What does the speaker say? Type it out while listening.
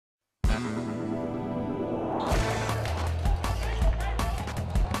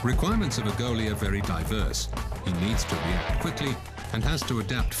Requirements of a goalie are very diverse. He needs to react quickly and has to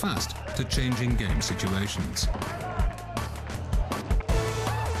adapt fast to changing game situations.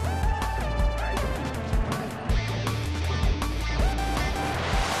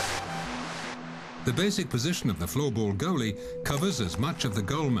 The basic position of the floorball goalie covers as much of the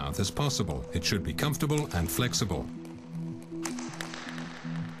goal mouth as possible. It should be comfortable and flexible.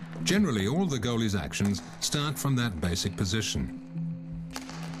 Generally, all the goalie's actions start from that basic position.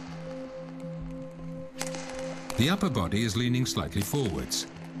 The upper body is leaning slightly forwards.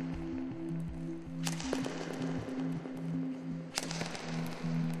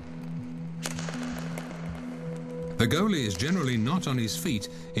 The goalie is generally not on his feet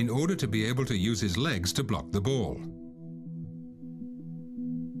in order to be able to use his legs to block the ball.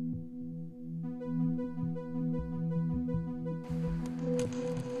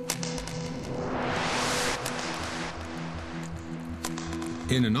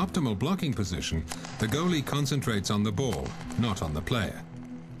 In an optimal blocking position, the goalie concentrates on the ball, not on the player.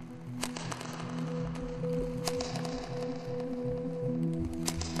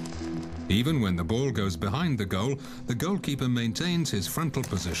 Even when the ball goes behind the goal, the goalkeeper maintains his frontal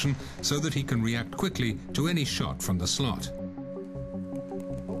position so that he can react quickly to any shot from the slot.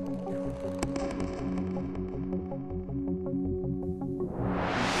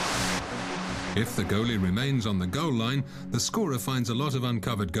 If the goalie remains on the goal line, the scorer finds a lot of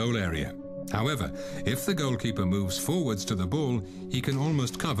uncovered goal area. However, if the goalkeeper moves forwards to the ball, he can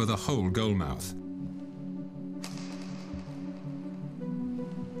almost cover the whole goal mouth.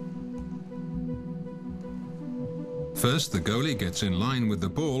 First, the goalie gets in line with the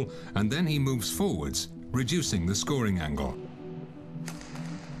ball and then he moves forwards, reducing the scoring angle.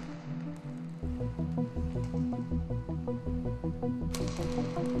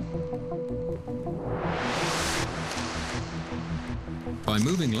 By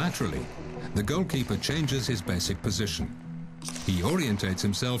moving laterally, the goalkeeper changes his basic position. He orientates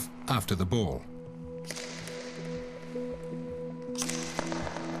himself after the ball.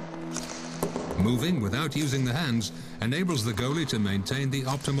 Moving without using the hands enables the goalie to maintain the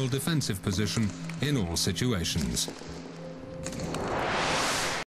optimal defensive position in all situations.